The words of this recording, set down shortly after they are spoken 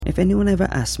If anyone ever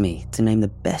asked me to name the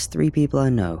best 3 people I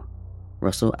know,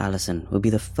 Russell Allison would be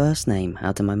the first name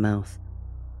out of my mouth.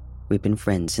 We've been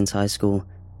friends since high school,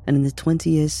 and in the 20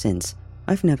 years since,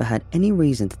 I've never had any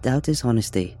reason to doubt his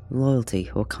honesty,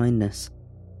 loyalty, or kindness.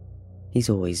 He's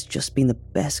always just been the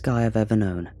best guy I've ever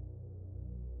known.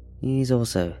 He's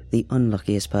also the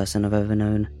unluckiest person I've ever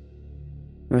known.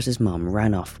 Russ's mom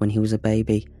ran off when he was a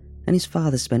baby, and his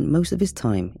father spent most of his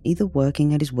time either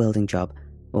working at his welding job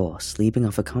or sleeping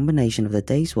off a combination of the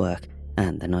day's work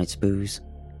and the night's booze.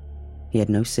 He had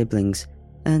no siblings,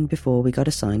 and before we got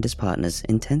assigned as partners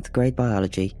in 10th grade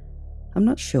biology, I'm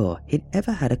not sure he'd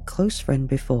ever had a close friend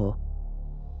before.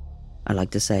 I like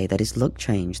to say that his luck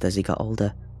changed as he got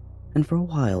older, and for a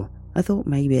while I thought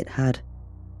maybe it had.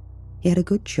 He had a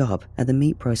good job at the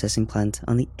meat processing plant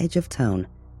on the edge of town.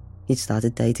 He'd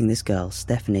started dating this girl,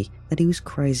 Stephanie, that he was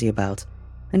crazy about,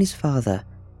 and his father,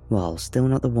 while still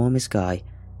not the warmest guy,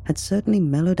 had certainly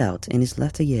mellowed out in his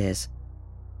latter years.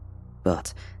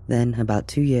 But then, about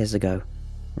 2 years ago,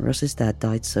 Russ's dad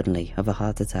died suddenly of a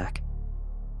heart attack.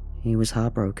 He was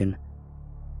heartbroken,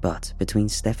 but between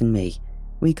Steph and me,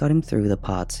 we got him through the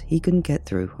parts he couldn't get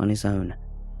through on his own.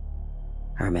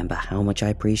 I remember how much I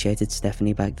appreciated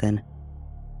Stephanie back then.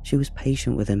 She was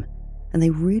patient with him, and they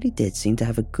really did seem to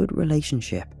have a good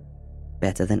relationship,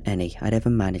 better than any I'd ever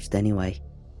managed anyway.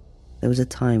 There was a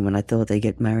time when I thought they'd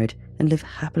get married and live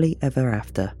happily ever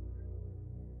after.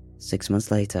 6 months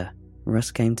later,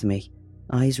 Russ came to me,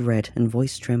 eyes red and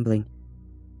voice trembling.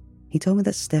 He told me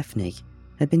that Stephanie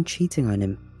had been cheating on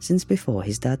him since before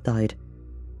his dad died,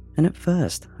 and at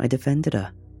first I defended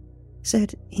her,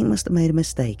 said he must have made a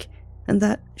mistake and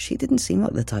that she didn't seem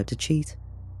like the type to cheat.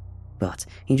 But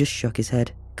he just shook his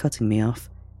head, cutting me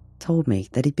off, told me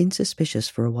that he'd been suspicious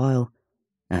for a while,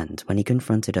 and when he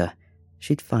confronted her,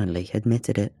 she'd finally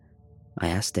admitted it. I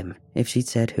asked him if she'd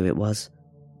said who it was,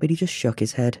 but he just shook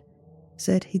his head,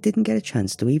 said he didn't get a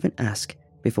chance to even ask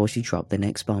before she dropped the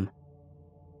next bomb.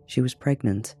 She was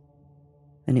pregnant,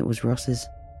 and it was Russ's.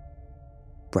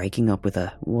 Breaking up with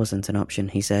her wasn't an option,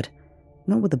 he said,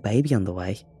 not with a baby on the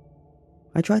way.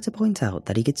 I tried to point out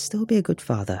that he could still be a good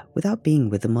father without being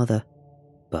with the mother,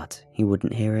 but he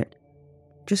wouldn't hear it.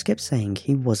 Just kept saying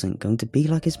he wasn't going to be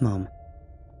like his mom,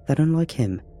 that unlike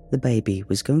him, the baby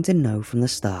was going to know from the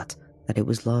start that it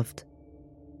was loved.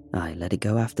 I let it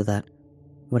go after that.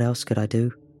 What else could I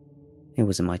do? It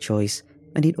wasn't my choice,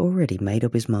 and he'd already made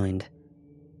up his mind.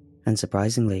 And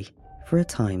surprisingly, for a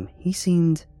time he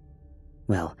seemed,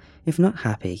 well, if not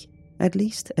happy, at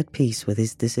least at peace with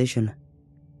his decision.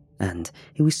 And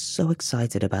he was so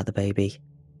excited about the baby.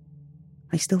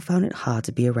 I still found it hard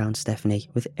to be around Stephanie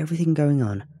with everything going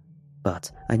on, but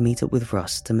I'd meet up with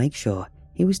Russ to make sure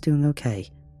he was doing okay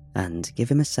and give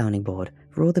him a sounding board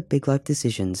for all the big life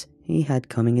decisions he had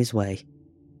coming his way.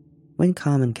 When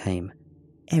Carmen came,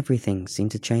 everything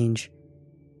seemed to change.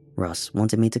 Russ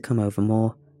wanted me to come over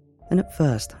more, and at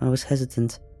first I was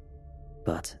hesitant.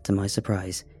 But to my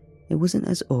surprise, it wasn't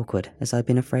as awkward as I'd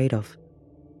been afraid of.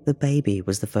 The baby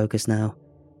was the focus now,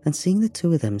 and seeing the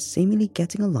two of them seemingly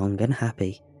getting along and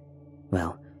happy,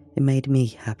 well, it made me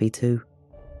happy too.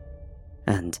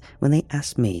 And when they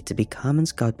asked me to be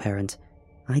Carmen's godparent,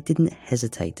 I didn't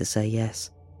hesitate to say yes.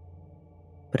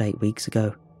 But 8 weeks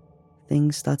ago,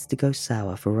 things started to go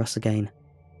sour for Russ again.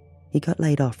 He got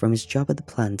laid off from his job at the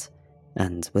plant,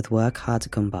 and with work hard to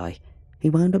come by, he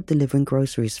wound up delivering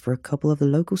groceries for a couple of the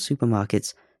local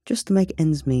supermarkets just to make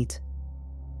ends meet.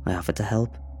 I offered to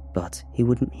help, but he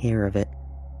wouldn't hear of it.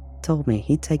 Told me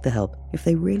he'd take the help if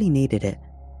they really needed it,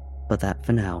 but that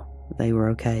for now, they were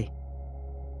okay.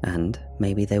 And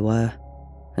maybe they were,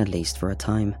 at least for a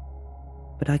time.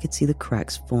 But I could see the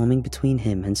cracks forming between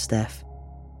him and Steph.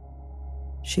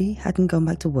 She hadn't gone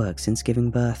back to work since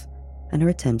giving birth, and her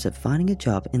attempts at finding a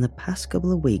job in the past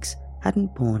couple of weeks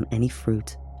hadn't borne any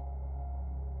fruit.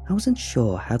 I wasn't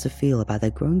sure how to feel about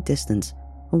their growing distance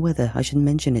or whether I should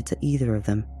mention it to either of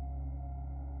them.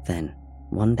 Then,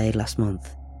 one day last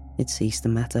month, it ceased to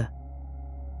matter.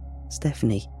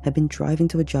 Stephanie had been driving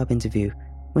to a job interview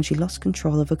when she lost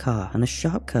control of her car on a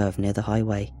sharp curve near the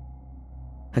highway.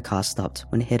 Her car stopped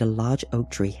when it hit a large oak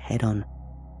tree head-on,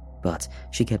 but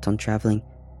she kept on traveling,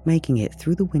 making it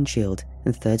through the windshield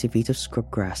and 30 feet of scrub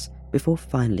grass before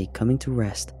finally coming to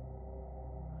rest.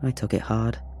 I took it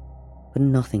hard, but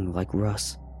nothing like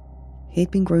Russ.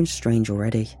 He'd been growing strange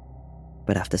already,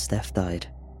 but after Steph died,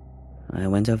 I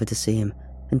went over to see him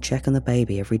and check on the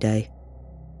baby every day,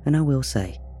 and I will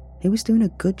say, he was doing a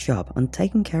good job on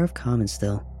taking care of Carmen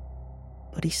still,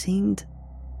 but he seemed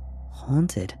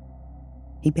haunted.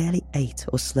 He barely ate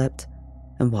or slept,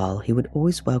 and while he would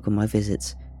always welcome my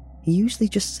visits, he usually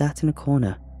just sat in a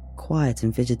corner, quiet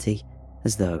and fidgety,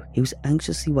 as though he was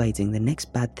anxiously waiting the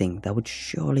next bad thing that would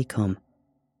surely come.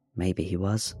 Maybe he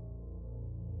was.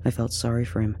 I felt sorry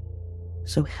for him,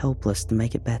 so helpless to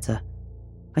make it better.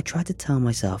 I tried to tell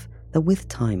myself that with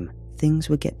time, things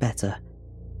would get better.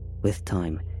 With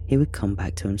time, he would come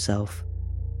back to himself.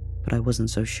 But I wasn't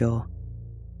so sure.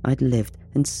 I'd lived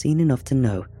and seen enough to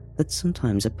know that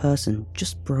sometimes a person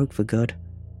just broke for good.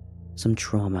 Some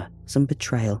trauma, some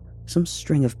betrayal, some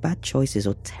string of bad choices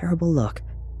or terrible luck,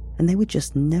 and they were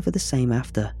just never the same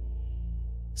after.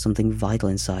 Something vital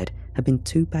inside had been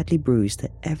too badly bruised to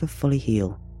ever fully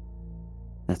heal.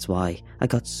 That's why I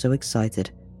got so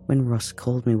excited when Russ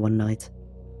called me one night.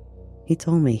 He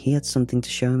told me he had something to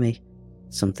show me,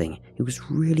 something he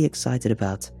was really excited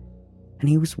about, and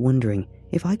he was wondering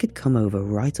if I could come over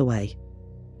right away.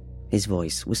 His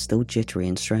voice was still jittery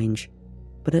and strange,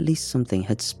 but at least something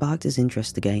had sparked his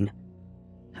interest again,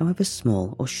 however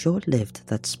small or short-lived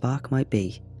that spark might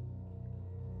be.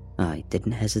 I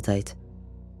didn't hesitate.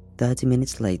 30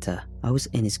 minutes later, I was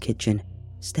in his kitchen,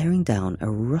 staring down a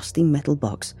rusty metal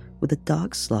box with a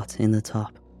dark slot in the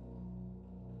top.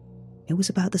 It was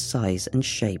about the size and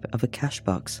shape of a cash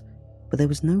box, but there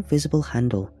was no visible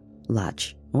handle,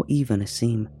 latch, or even a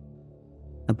seam.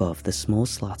 Above the small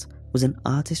slot was an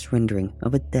artist's rendering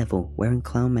of a devil wearing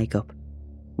clown makeup,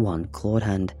 one clawed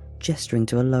hand gesturing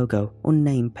to a logo or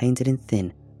name painted in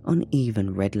thin,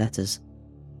 uneven red letters.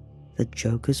 The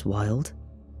Joker's Wild?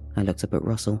 I looked up at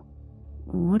Russell.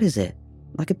 What is it?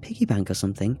 Like a piggy bank or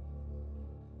something?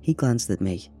 He glanced at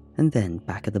me and then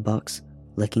back at the box,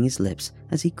 licking his lips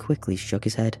as he quickly shook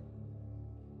his head.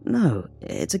 No,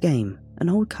 it's a game, an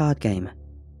old card game.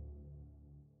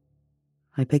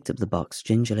 I picked up the box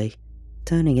gingerly,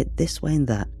 turning it this way and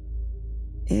that.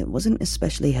 It wasn't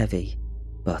especially heavy,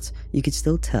 but you could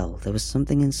still tell there was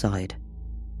something inside.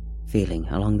 Feeling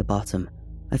along the bottom,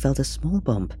 I felt a small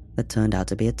bump that turned out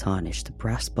to be a tarnished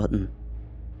brass button.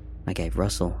 I gave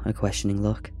Russell a questioning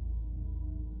look.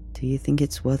 Do you think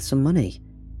it's worth some money?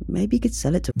 Maybe you could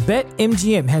sell it to...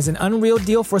 BetMGM has an unreal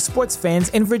deal for sports fans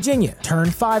in Virginia. Turn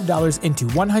 $5 into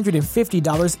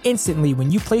 $150 instantly when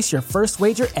you place your first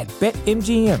wager at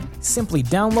BetMGM. Simply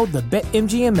download the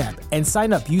BetMGM app and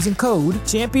sign up using code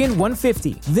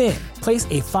Champion150. Then, place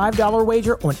a $5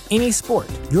 wager on any sport.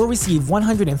 You'll receive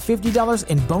 $150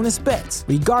 in bonus bets,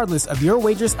 regardless of your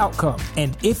wager's outcome.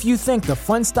 And if you think the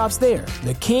fun stops there,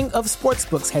 the King of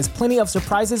Sportsbooks has plenty of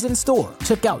surprises in store.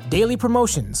 Check out daily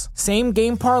promotions,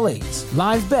 same-game parlays,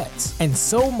 live bets, and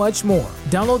so much more.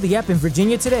 Download the app in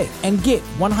Virginia today and get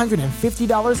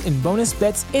 $150 in bonus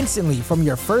bets instantly from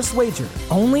your first wager.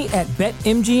 Only at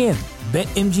BetMGM.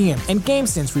 BetMGM and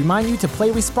GameSense remind you to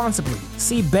play responsibly.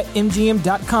 See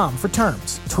BetMGM.com for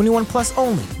terms. 21 plus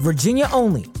only. Virginia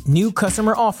only. New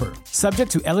customer offer.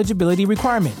 Subject to eligibility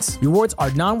requirements. Rewards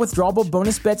are non-withdrawable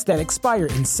bonus bets that expire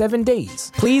in 7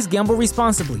 days. Please gamble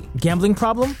responsibly. Gambling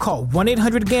problem? Call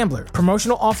 1-800-GAMBLER.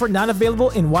 Promotional offer not available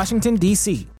in Washington,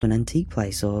 D.C. An antique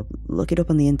place or look it up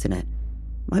on the internet.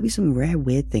 Might be some rare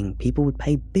weird thing people would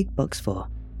pay big bucks for.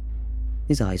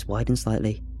 His eyes widened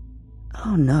slightly.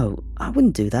 Oh no, I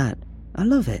wouldn't do that. I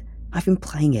love it. I've been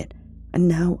playing it. And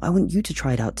now I want you to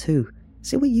try it out too.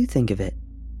 See what you think of it.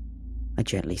 I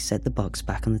gently set the box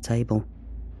back on the table.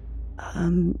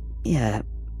 Yeah,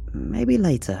 maybe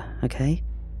later, okay?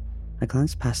 I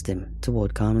glanced past him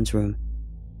toward Carmen's room.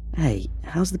 Hey,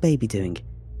 how's the baby doing?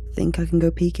 Think I can go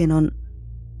peek in on...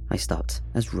 I stopped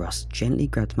as Russ gently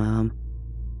grabbed my arm.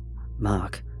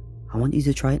 Mark, I want you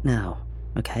to try it now,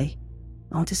 okay?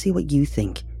 I want to see what you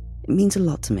think. It means a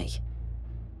lot to me.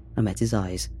 I met his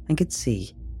eyes and could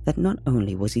see that not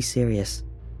only was he serious,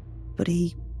 but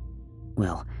he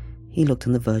looked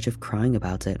on the verge of crying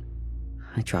about it.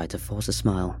 I tried to force a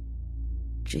smile.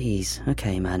 Jeez,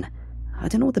 okay man, I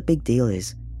don't know what the big deal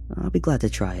is. I'll be glad to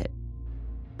try it.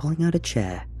 Pulling out a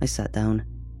chair, I sat down.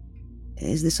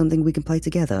 Is this something we can play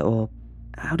together, or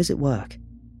how does it work?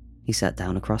 He sat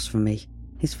down across from me,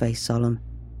 his face solemn.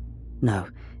 No,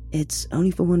 it's only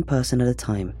for one person at a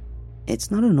time.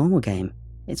 It's not a normal game.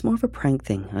 It's more of a prank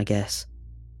thing, I guess.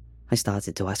 I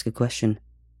started to ask a question,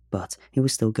 but he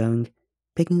was still going,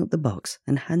 picking up the box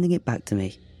and handing it back to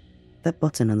me. That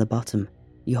button on the bottom,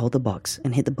 you hold the box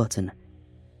and hit the button.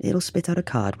 It'll spit out a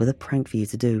card with a prank for you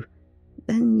to do.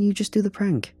 Then you just do the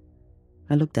prank.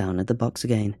 I looked down at the box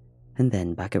again, and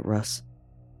then back at Russ.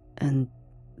 And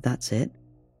that's it?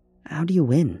 How do you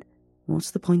win? What's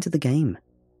the point of the game?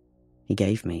 He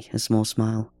gave me a small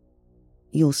smile.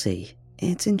 You'll see.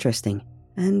 It's interesting,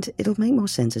 and it'll make more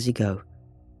sense as you go.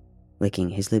 Licking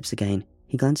his lips again,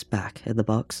 he glanced back at the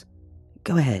box.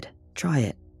 Go ahead, try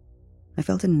it. I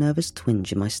felt a nervous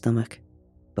twinge in my stomach.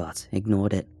 but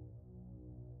ignored it.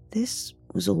 This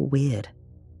was all weird,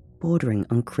 bordering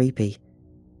on creepy,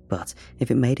 but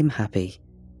if it made him happy,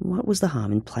 what was the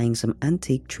harm in playing some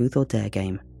antique truth or dare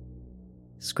game?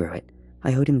 Screw it,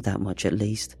 I owed him that much at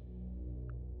least.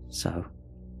 So,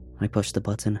 I pushed the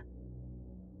button.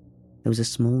 There was a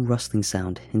small rustling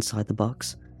sound inside the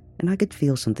box, and I could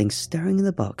feel something stirring in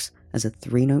the box as a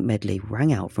 3-note medley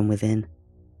rang out from within.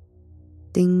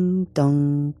 Ding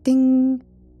dong ding!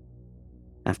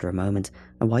 After a moment,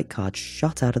 a white card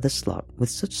shot out of the slot with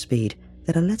such speed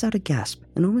that I let out a gasp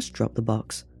and almost dropped the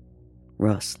box.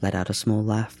 Russ let out a small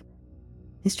laugh.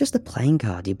 "It's just a playing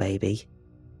card, you baby."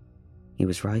 He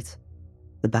was right.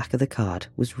 The back of the card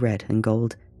was red and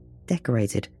gold,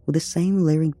 decorated with the same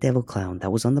leering devil clown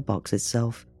that was on the box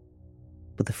itself.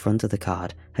 But the front of the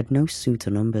card had no suit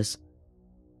or numbers.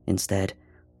 Instead,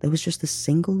 there was just a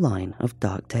single line of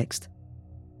dark text.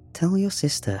 "Tell your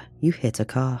sister you hit a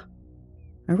car."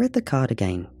 I read the card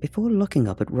again before looking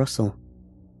up at Russell.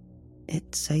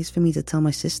 "It says for me to tell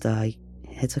my sister I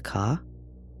hit a car?"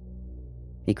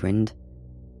 He grinned.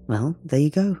 "Well, there you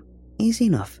go. Easy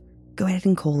enough. Go ahead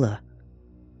and call her."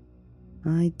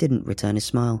 I didn't return his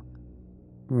smile.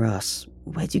 "Russ,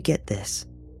 where'd you get this?"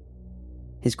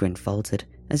 His grin faltered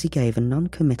as he gave a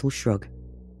non-committal shrug.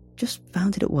 "Just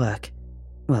found it at work.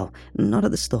 Well, not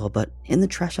at the store, but in the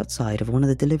trash outside of one of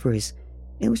the deliveries.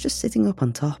 It was just sitting up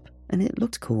on top, and it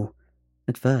looked cool.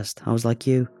 At first, I was like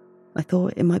you. I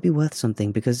thought it might be worth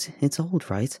something because it's old,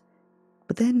 right?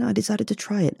 But then I decided to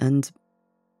try it and,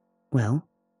 well,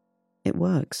 it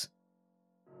works."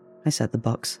 I set the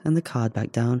box and the card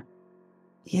back down.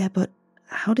 "Yeah, but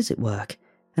how does it work?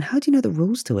 And how do you know the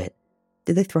rules to it?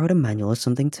 Did they throw out a manual or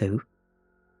something too?"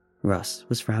 Russ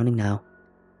was frowning now.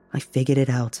 "I figured it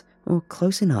out, or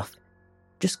close enough.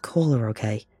 Just call her,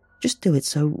 okay? Just do it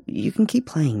so you can keep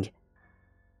playing."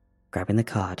 Grabbing the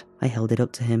card, I held it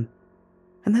up to him.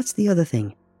 "And that's the other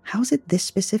thing. How's it this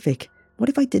specific? What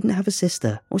if I didn't have a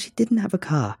sister, or she didn't have a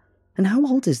car? And how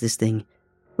old is this thing?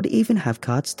 Would it even have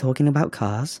cards talking about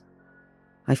cars?"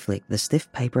 I flicked the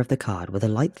stiff paper of the card with a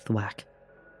light thwack.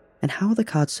 "And how are the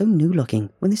cards so new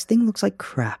looking when this thing looks like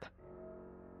crap?"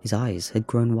 His eyes had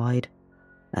grown wide,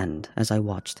 and as I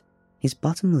watched, his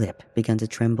bottom lip began to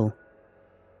tremble.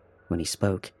 When he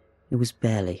spoke, it was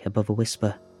barely above a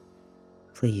whisper.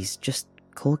 "Please, just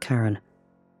call Karen.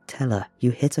 Tell her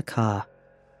you hit a car."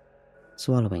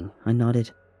 Swallowing, I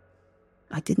nodded.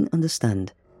 I didn't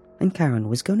understand, and Karen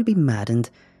was going to be mad and...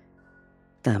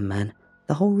 Damn, man.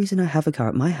 The whole reason I have a car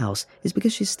at my house is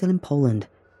because she's still in Poland.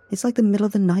 It's like the middle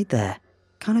of the night there.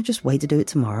 Can't I just wait to do it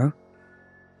tomorrow?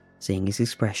 Seeing his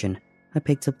expression, I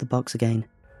picked up the box again.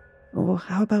 Or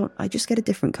how about I just get a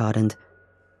different card and...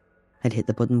 I'd hit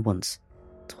the button once,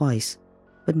 twice,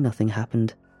 but nothing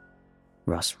happened.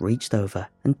 Russ reached over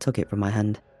and took it from my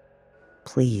hand.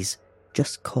 "Please,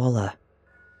 just call her."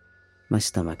 My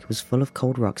stomach was full of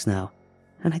cold rocks now,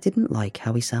 and I didn't like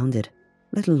how he sounded,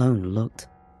 let alone looked.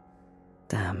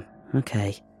 Damn,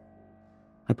 okay.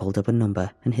 I pulled up a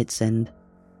number and hit send,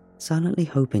 silently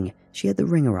hoping she had the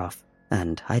ringer off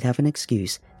and I'd have an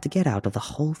excuse to get out of the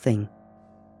whole thing.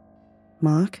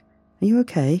 "Mark, are you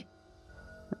okay?"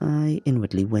 I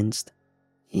inwardly winced.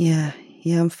 Yeah,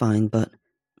 I'm fine, but,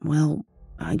 well,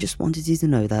 I just wanted you to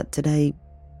know that today,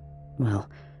 well,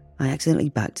 I accidentally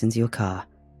backed into your car.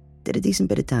 Did a decent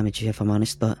bit of damage, if I'm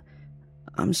honest, but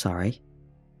I'm sorry."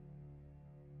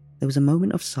 There was a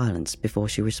moment of silence before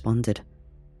she responded,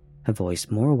 her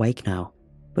voice more awake now,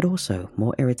 but also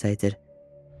more irritated.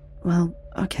 "Well,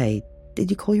 okay, did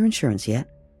you call your insurance yet?"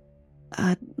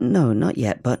 No, not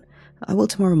yet, but I will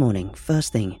tomorrow morning,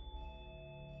 first thing."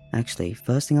 Actually,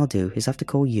 first thing I'll do is have to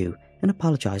call you and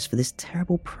apologize for this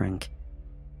terrible prank."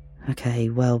 "Okay,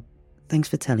 well, thanks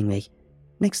for telling me.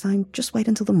 Next time, just wait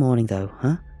until the morning though,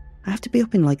 huh? I have to be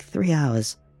up in like 3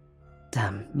 hours."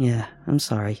 "Damn, yeah, I'm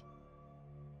sorry."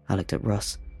 I looked at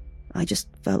Russ. I just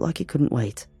felt like it couldn't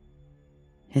wait.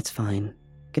 "It's fine.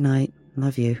 Good night,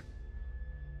 love you."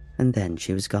 And then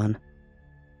she was gone.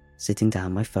 Sitting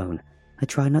down my phone, I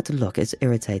tried not to look as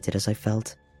irritated as I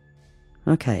felt.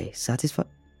 Okay, satisfied.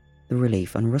 The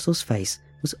relief on Russell's face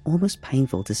was almost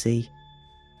painful to see.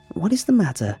 "What is the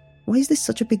matter? Why is this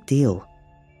such a big deal?"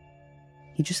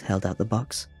 He just held out the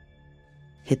box.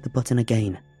 Hit the button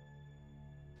again.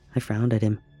 I frowned at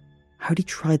him. I already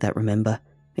tried that, remember?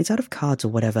 It's out of cards or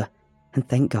whatever. And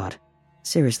thank God.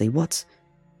 Seriously, what's...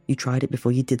 You tried it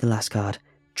before you did the last card.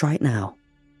 Try it now.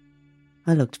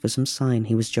 I looked for some sign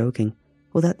he was joking,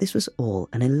 or that this was all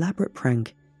an elaborate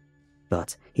prank.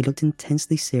 But he looked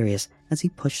intensely serious as he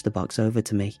pushed the box over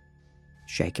to me.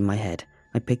 Shaking my head,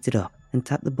 I picked it up and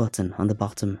tapped the button on the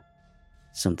bottom.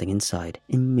 Something inside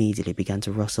immediately began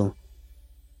to rustle.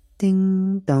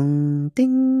 Ding dong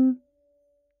ding.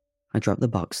 I dropped the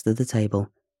box to the table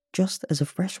just as a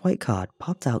fresh white card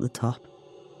popped out the top.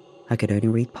 I could only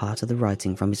read part of the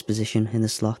writing from its position in the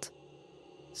slot.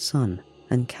 Son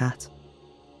and cat.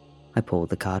 I pulled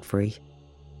the card free.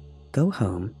 Go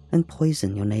home and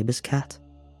poison your neighbour's cat.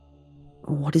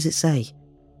 What does it say?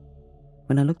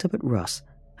 When I looked up at Russ,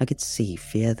 I could see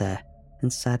fear there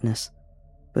and sadness,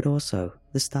 but also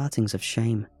the startings of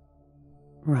shame.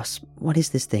 Russ, what is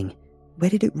this thing? Where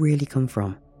did it really come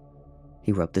from?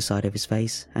 He rubbed the side of his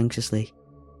face anxiously.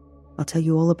 I'll tell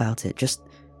you all about it, just...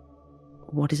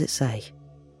 What does it say?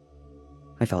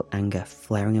 I felt anger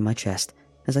flaring in my chest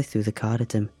as I threw the card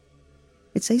at him.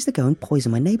 It says to go and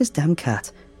poison my neighbour's damn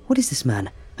cat. What is this, man?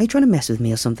 Are you trying to mess with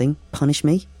me or something? Punish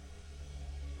me?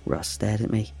 Russ stared at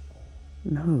me.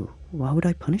 No, why would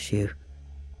I punish you?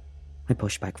 I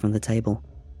pushed back from the table.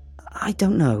 I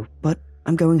don't know, but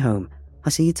I'm going home.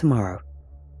 I'll see you tomorrow.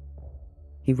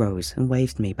 He rose and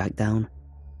waved me back down.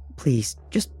 Please,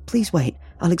 just please wait.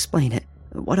 I'll explain it.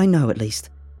 What I know, at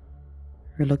least.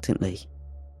 Reluctantly,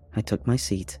 I took my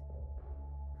seat.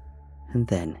 And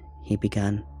then he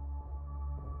began.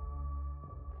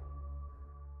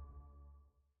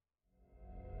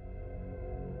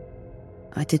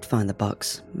 I did find the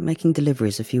box, making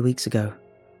deliveries a few weeks ago,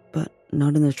 but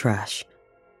not in the trash.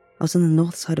 I was on the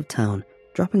north side of town,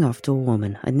 dropping off to a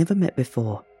woman I'd never met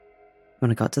before.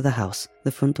 When I got to the house,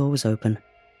 the front door was open.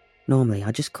 Normally,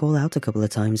 I just call out a couple of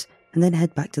times and then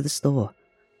head back to the store.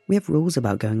 We have rules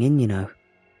about going in, you know.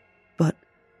 But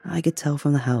I could tell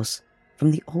from the house,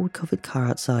 from the old covered car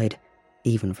outside,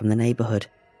 even from the neighbourhood.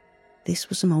 This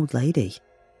was some old lady.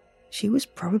 She was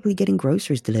probably getting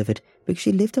groceries delivered because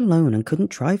she lived alone and couldn't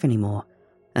drive anymore.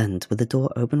 And with the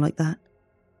door open like that,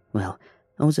 well,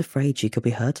 I was afraid she could be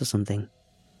hurt or something.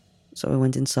 So I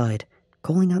went inside,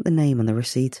 calling out the name on the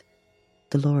receipt.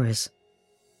 Dolores.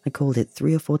 I called it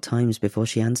 3 or 4 times before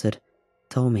she answered,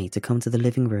 told me to come to the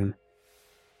living room.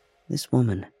 This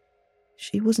woman,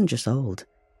 she wasn't just old,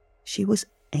 she was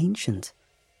ancient.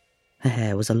 Her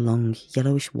hair was a long,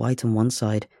 yellowish white on one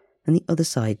side, and the other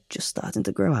side just starting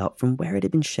to grow out from where it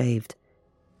had been shaved.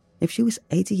 If she was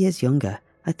 80 years younger,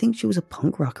 I think she was a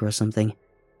punk rocker or something.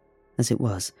 As it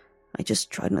was, I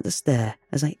just tried not to stare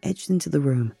as I edged into the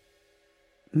room.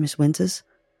 Miss Winters,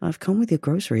 I've come with your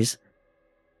groceries.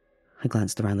 I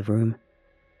glanced around the room.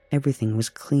 Everything was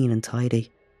clean and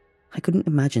tidy. I couldn't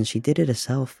imagine she did it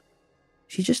herself.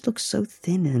 She just looked so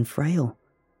thin and frail.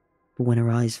 But when her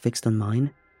eyes fixed on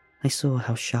mine, I saw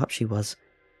how sharp she was.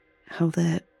 How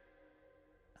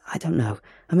I don't know,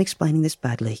 I'm explaining this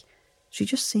badly. She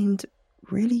just seemed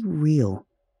really real,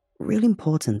 real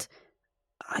important.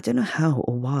 I don't know how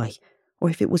or why, or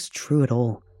if it was true at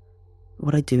all.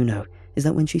 What I do know is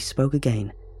that when she spoke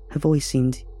again, her voice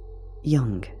seemed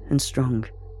young and strong.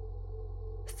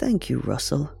 Thank you,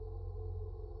 Russell.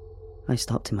 I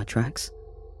stopped in my tracks.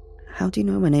 How do you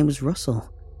know my name was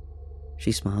Russell?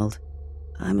 She smiled.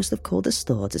 I must have called the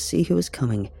store to see who was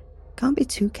coming. Can't be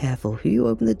too careful who you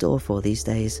open the door for these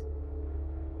days.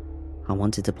 I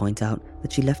wanted to point out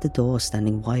that she left the door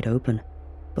standing wide open,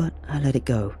 but I let it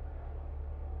go.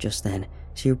 Just then,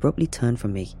 she abruptly turned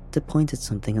from me to point at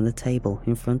something on the table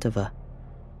in front of her.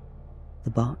 The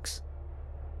box.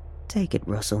 Take it,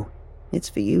 Russell. It's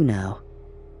for you now.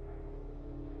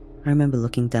 I remember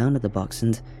looking down at the box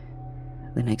and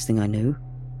the next thing I knew,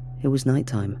 it was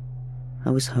nighttime.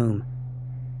 I was home.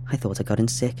 I thought I'd gotten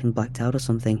sick and blacked out or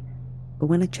something, but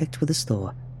when I checked with the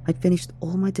store, I'd finished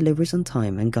all my deliveries on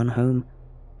time and gone home.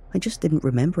 I just didn't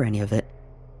remember any of it.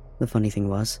 The funny thing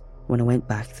was, when I went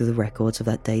back through the records of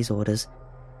that day's orders,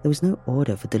 there was no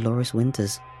order for Dolores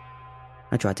Winters.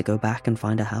 I tried to go back and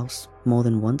find her house, more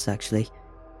than once actually,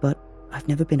 but I've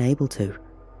never been able to.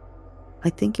 I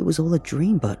think it was all a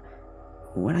dream, but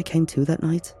when I came to that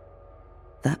night,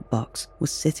 that box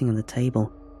was sitting on the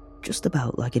table, just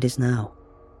about like it is now.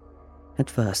 At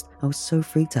first, I was so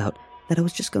freaked out that I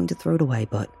was just going to throw it away,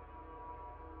 but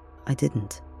I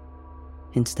didn't.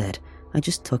 Instead, I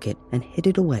just took it and hid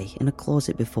it away in a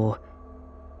closet before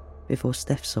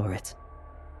Steph saw it.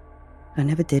 I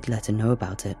never did let her know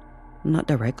about it, not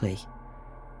directly.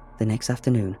 The next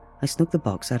afternoon, I snuck the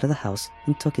box out of the house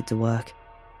and took it to work.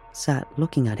 Sat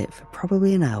looking at it for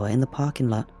probably an hour in the parking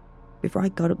lot before I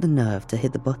got up the nerve to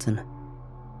hit the button.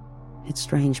 It's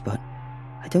strange, but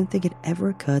I don't think it ever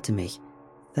occurred to me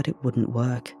that it wouldn't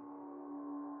work.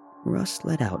 Russ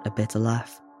let out a bitter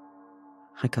laugh.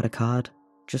 I got a card,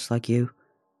 just like you,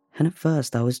 and at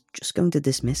first I was just going to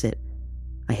dismiss it.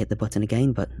 I hit the button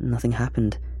again, but nothing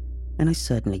happened, and I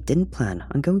certainly didn't plan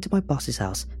on going to my boss's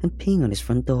house and peeing on his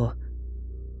front door.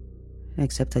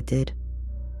 Except I did.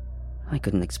 I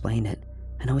couldn't explain it,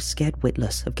 and I was scared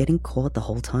witless of getting caught the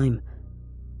whole time.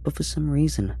 But for some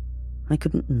reason, I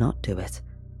couldn't not do it.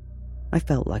 I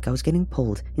felt like I was getting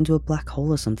pulled into a black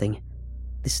hole or something.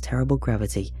 This terrible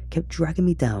gravity kept dragging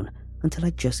me down until I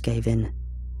just gave in.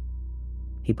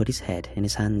 He put his head in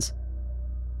his hands.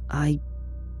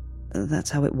 That's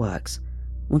how it works.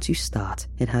 Once you start,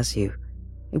 it has you.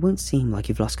 It won't seem like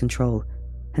you've lost control,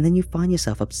 and then you find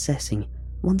yourself obsessing,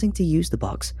 wanting to use the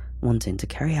box, wanting to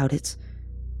carry out its...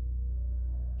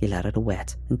 He let out a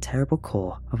wet and terrible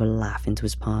caw of a laugh into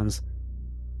his palms.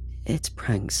 It's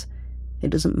pranks.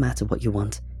 It doesn't matter what you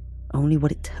want, only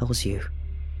what it tells you.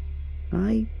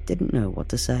 I didn't know what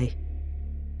to say.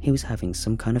 He was having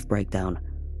some kind of breakdown,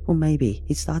 or maybe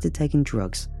he'd started taking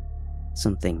drugs.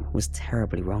 Something was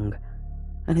terribly wrong,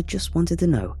 and I just wanted to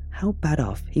know how bad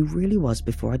off he really was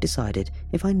before I decided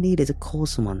if I needed to call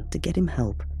someone to get him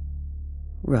help.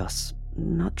 Russ,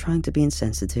 not trying to be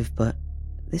insensitive, but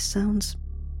this sounds...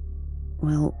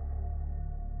 well,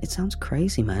 it sounds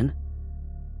crazy, man.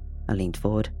 I leaned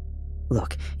forward.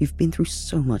 Look, you've been through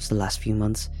so much the last few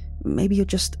months. Maybe you're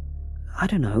just, I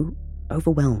don't know,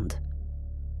 overwhelmed.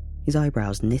 His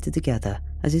eyebrows knitted together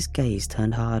as his gaze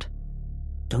turned hard.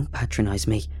 Don't patronize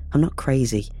me. I'm not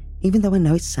crazy, even though I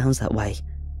know it sounds that way.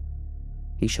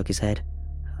 He shook his head.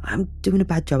 I'm doing a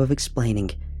bad job of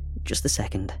explaining. Just a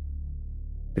second.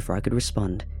 Before I could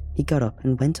respond, he got up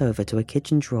and went over to a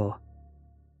kitchen drawer.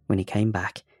 When he came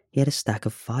back, he had a stack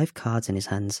of 5 cards in his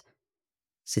hands.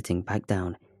 Sitting back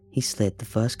down, he slid the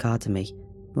first card to me,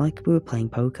 like we were playing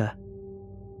poker.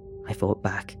 I fought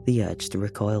back the urge to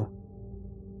recoil.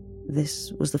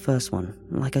 This was the first one,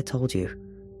 like I told you.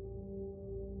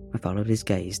 I followed his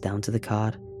gaze down to the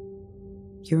card.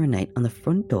 Urinate on the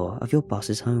front door of your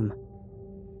boss's home.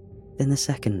 Then the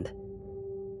second.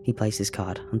 He placed his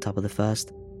card on top of the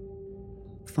first.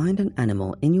 Find an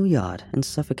animal in your yard and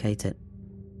suffocate it.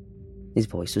 His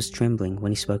voice was trembling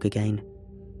when he spoke again.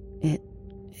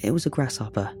 It was a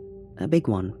grasshopper, a big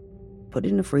one. Put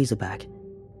it in a freezer bag.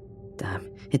 Damn,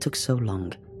 it took so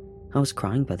long. I was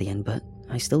crying by the end, but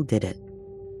I still did it.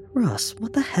 Russ,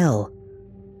 what the hell?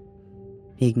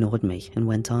 He ignored me and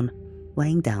went on,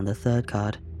 laying down the third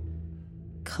card.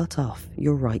 Cut off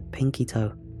your right pinky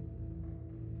toe.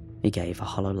 He gave a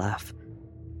hollow laugh.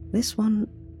 This one,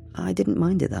 I didn't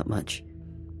mind it that much.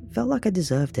 Felt like I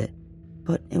deserved it,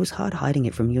 but it was hard hiding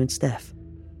it from you and Steph.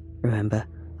 Remember,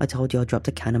 I told you I dropped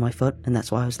a can in my foot and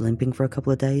that's why I was limping for a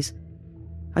couple of days?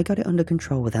 I got it under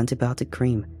control with antibiotic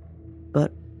cream.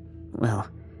 But, well,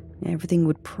 everything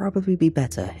would probably be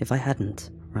better if I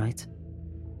hadn't, right?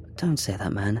 Don't say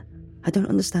that, man. I don't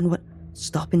understand what...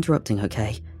 Stop interrupting,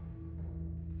 okay?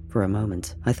 For a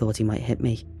moment, I thought he might hit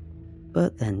me.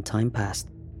 But then time passed,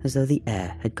 as though the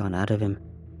air had gone out of him.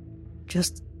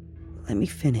 Just let me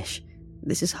finish.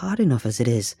 This is hard enough as it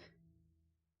is.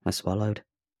 I swallowed.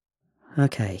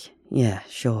 Okay, yeah,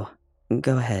 sure.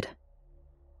 Go ahead.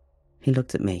 He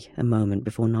looked at me a moment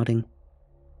before nodding.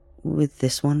 With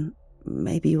this one,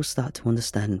 maybe you'll start to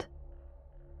understand.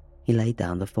 He laid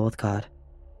down the fourth card,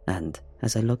 and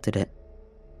as I looked at it,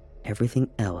 everything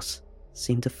else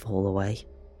seemed to fall away.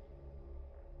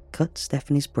 Cut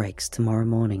Stephanie's brakes tomorrow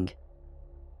morning.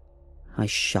 I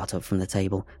shot up from the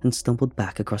table and stumbled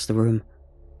back across the room.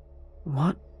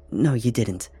 What? No, you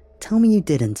didn't. Tell me you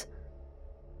didn't.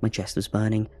 My chest was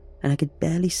burning, and I could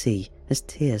barely see as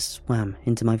tears swam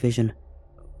into my vision.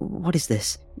 What is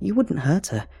this? You wouldn't hurt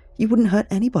her. You wouldn't hurt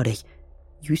anybody.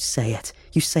 You say it.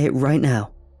 You say it right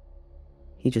now.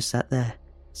 He just sat there,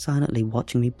 silently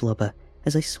watching me blubber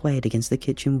as I swayed against the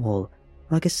kitchen wall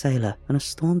like a sailor on a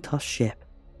storm-tossed ship.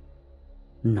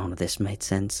 None of this made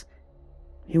sense.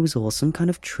 It was all some kind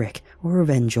of trick or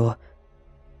revenge or...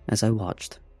 As I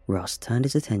watched, Ross turned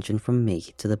his attention from me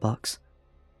to the box.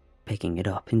 Picking it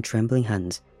up in trembling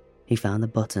hands, he found the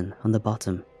button on the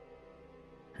bottom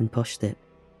and pushed it.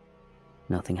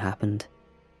 Nothing happened.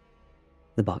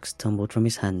 The box tumbled from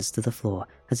his hands to the floor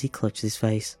as he clutched his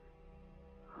face.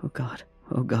 Oh God,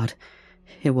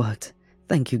 it worked.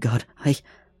 Thank you, God.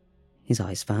 His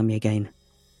eyes found me again.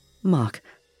 Mark,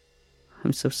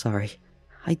 I'm so sorry.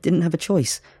 I didn't have a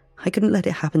choice. I couldn't let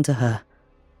it happen to her.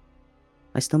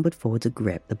 I stumbled forward to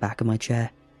grip the back of my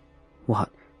chair. What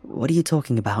are you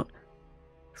talking about?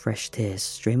 Fresh tears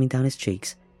streaming down his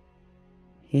cheeks.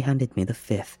 He handed me the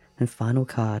 5th and final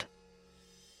card.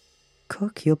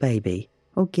 Cook your baby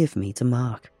or give me to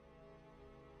Mark.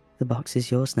 The box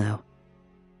is yours now.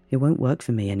 It won't work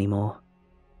for me anymore.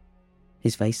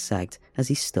 His face sagged as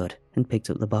he stood and picked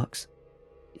up the box.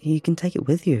 You can take it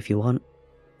with you if you want,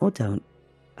 or don't.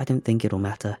 I don't think it'll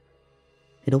matter.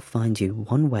 It'll find you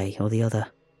one way or the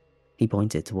other." He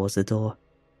pointed towards the door.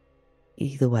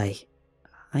 "Either way,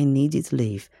 I need you to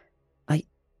leave.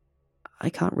 I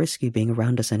can't risk you being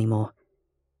around us anymore.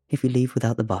 If you leave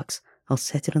without the box, I'll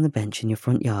set it on the bench in your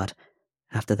front yard.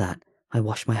 After that, I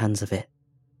wash my hands of it."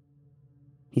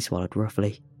 He swallowed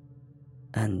roughly.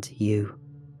 "And you."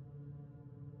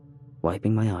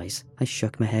 Wiping my eyes, I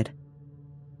shook my head.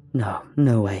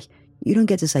 No way. You don't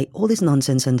get to say all this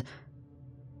nonsense and..."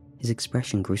 His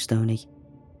expression grew stony.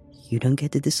 "You don't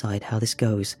get to decide how this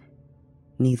goes.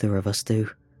 Neither of us do."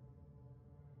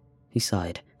 He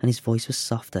sighed, and his voice was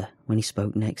softer when he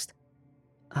spoke next.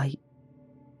 I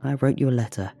wrote you a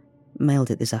letter,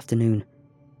 mailed it this afternoon.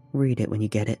 Read it when you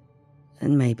get it,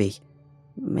 and maybe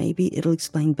it'll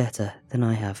explain better than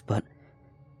I have, but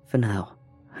for now,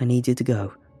 I need you to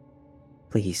go.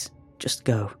 Please, just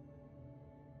go."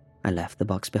 I left the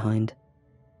box behind.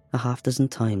 A half-dozen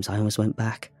times I almost went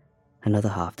back. Another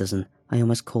half-dozen I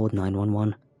almost called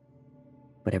 911.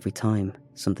 But every time,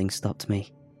 something stopped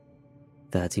me.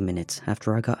 30 minutes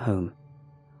after I got home,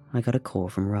 I got a call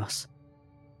from Ross.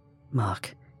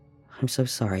 "Mark, I'm so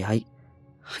sorry. I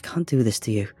can't do this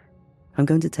to you. I'm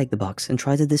going to take the box and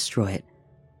try to destroy it.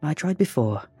 I tried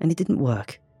before, and it didn't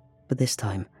work. But this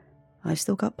time, I've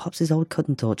still got Pops' old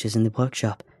cutting torches in the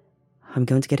workshop. I'm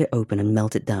going to get it open and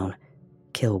melt it down.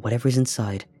 Kill whatever is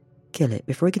inside. Kill it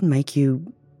before it can make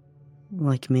you...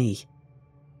 like me."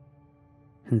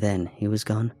 And then he was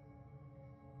gone.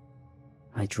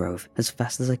 I drove as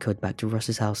fast as I could back to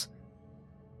Russ's house,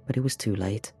 but it was too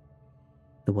late.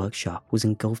 The workshop was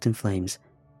engulfed in flames,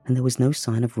 and there was no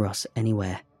sign of Russ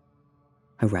anywhere.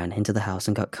 I ran into the house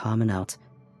and got Carmen out,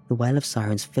 the wail of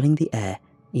sirens filling the air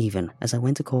even as I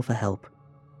went to call for help.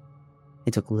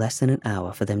 It took less than an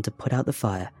hour for them to put out the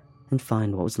fire and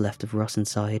find what was left of Russ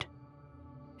inside.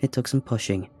 It took some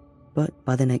pushing, but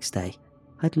by the next day,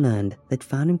 I'd learned they'd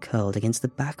found him curled against the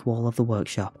back wall of the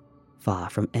workshop, far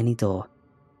from any door.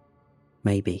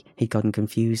 Maybe he'd gotten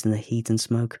confused in the heat and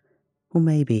smoke, or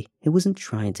maybe he wasn't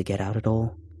trying to get out at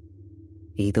all.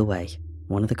 Either way,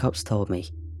 one of the cops told me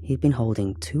he'd been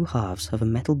holding 2 halves of a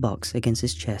metal box against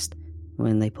his chest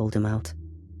when they pulled him out.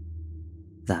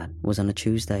 That was on a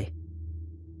Tuesday.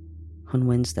 On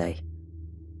Wednesday,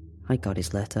 I got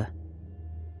his letter.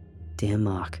 "Dear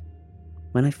Mark,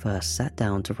 when I first sat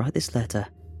down to write this letter,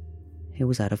 it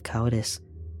was out of cowardice,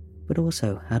 but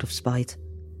also out of spite.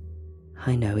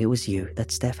 I know it was you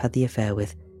that Steph had the affair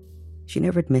with. She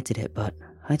never admitted it, but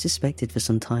I'd suspected for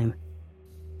some time.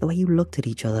 The way you looked at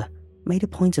each other made a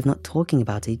point of not talking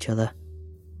about each other.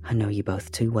 I know you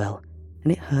both too well,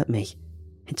 and it hurt me.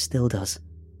 It still does.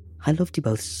 I loved you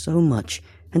both so much,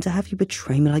 and to have you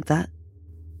betray me like that...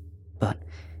 But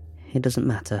it doesn't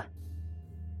matter.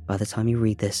 By the time you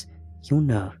read this, you'll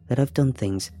know that I've done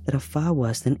things that are far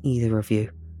worse than either of you.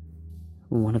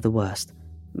 One of the worst,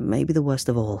 maybe the worst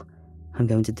of all, I'm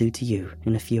going to do to you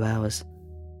in a few hours.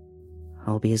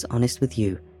 I'll be as honest with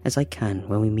you as I can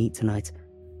when we meet tonight.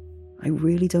 I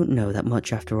really don't know that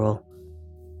much after all.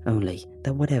 Only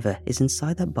that whatever is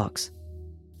inside that box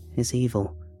is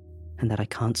evil, and that I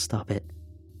can't stop it.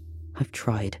 I've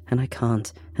tried, and I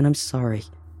can't, and I'm sorry.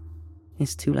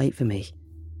 It's too late for me.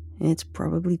 It's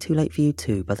probably too late for you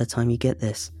too by the time you get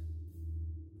this.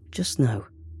 Just know,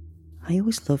 I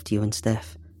always loved you and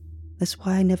Steph. That's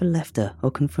why I never left her or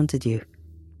confronted you.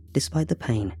 Despite the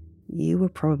pain, you were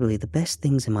probably the best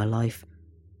things in my life.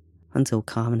 Until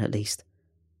Carmen, at least.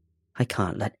 I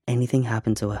can't let anything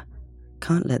happen to her.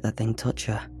 Can't let that thing touch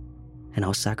her. And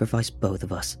I'll sacrifice both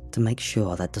of us to make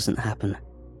sure that doesn't happen.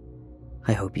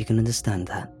 I hope you can understand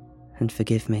that and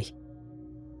forgive me.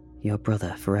 Your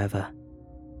brother forever,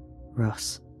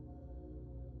 Russ.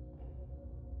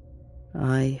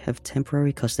 I have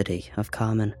temporary custody of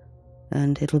Carmen,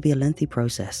 and it'll be a lengthy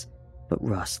process, but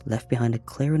Russ left behind a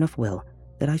clear enough will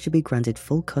that I should be granted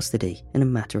full custody in a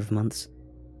matter of months.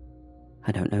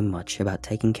 I don't know much about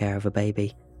taking care of a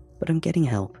baby, but I'm getting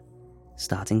help,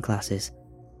 starting classes,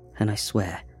 and I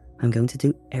swear I'm going to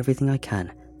do everything I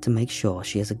can to make sure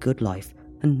she has a good life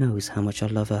and knows how much I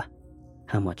love her,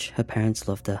 how much her parents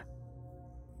loved her.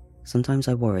 Sometimes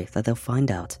I worry that they'll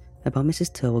find out about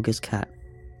Mrs. Terwilliger's cat.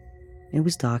 It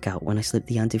was dark out when I slipped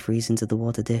the antifreeze into the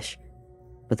water dish,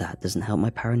 but that doesn't help my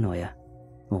paranoia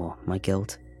or my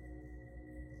guilt.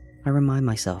 I remind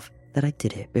myself that I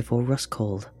did it before Russ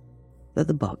called, that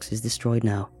the box is destroyed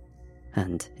now,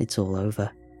 and it's all over.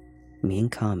 Me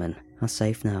and Carmen are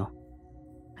safe now.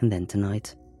 And then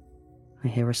tonight, I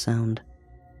hear a sound.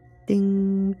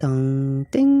 Ding, dong,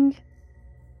 ding.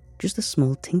 Just a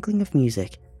small tinkling of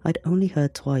music I'd only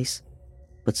heard twice,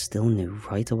 but still knew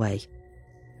right away,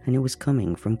 and it was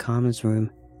coming from Carmen's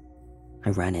room. I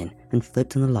ran in and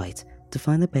flipped on the light to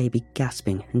find the baby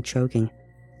gasping and choking,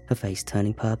 her face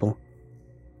turning purple.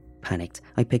 Panicked,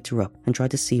 I picked her up and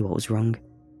tried to see what was wrong.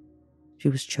 She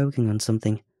was choking on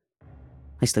something.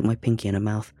 I slipped my pinky in her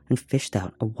mouth and fished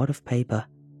out a wad of paper.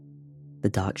 The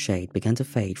dark shade began to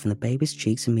fade from the baby's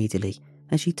cheeks immediately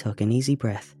as she took an easy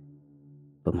breath,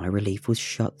 but my relief was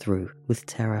shot through with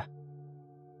terror.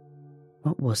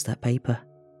 What was that paper?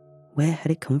 Where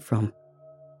had it come from?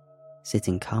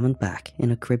 Sitting Carmen back in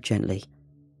her crib gently,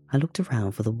 I looked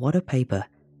around for the wad of paper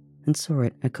and saw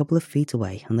it a couple of feet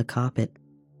away on the carpet.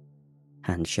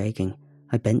 Hands shaking,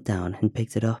 I bent down and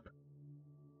picked it up.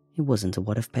 It wasn't a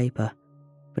wad of paper,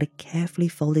 but a carefully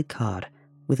folded card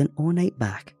with an ornate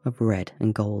back of red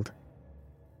and gold.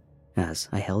 As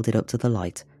I held it up to the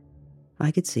light,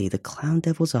 I could see the clown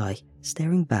devil's eye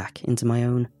staring back into my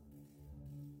own.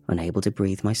 Unable to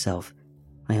breathe myself,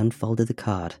 I unfolded the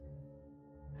card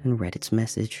and read its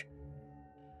message.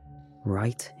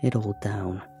 Write it all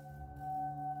down.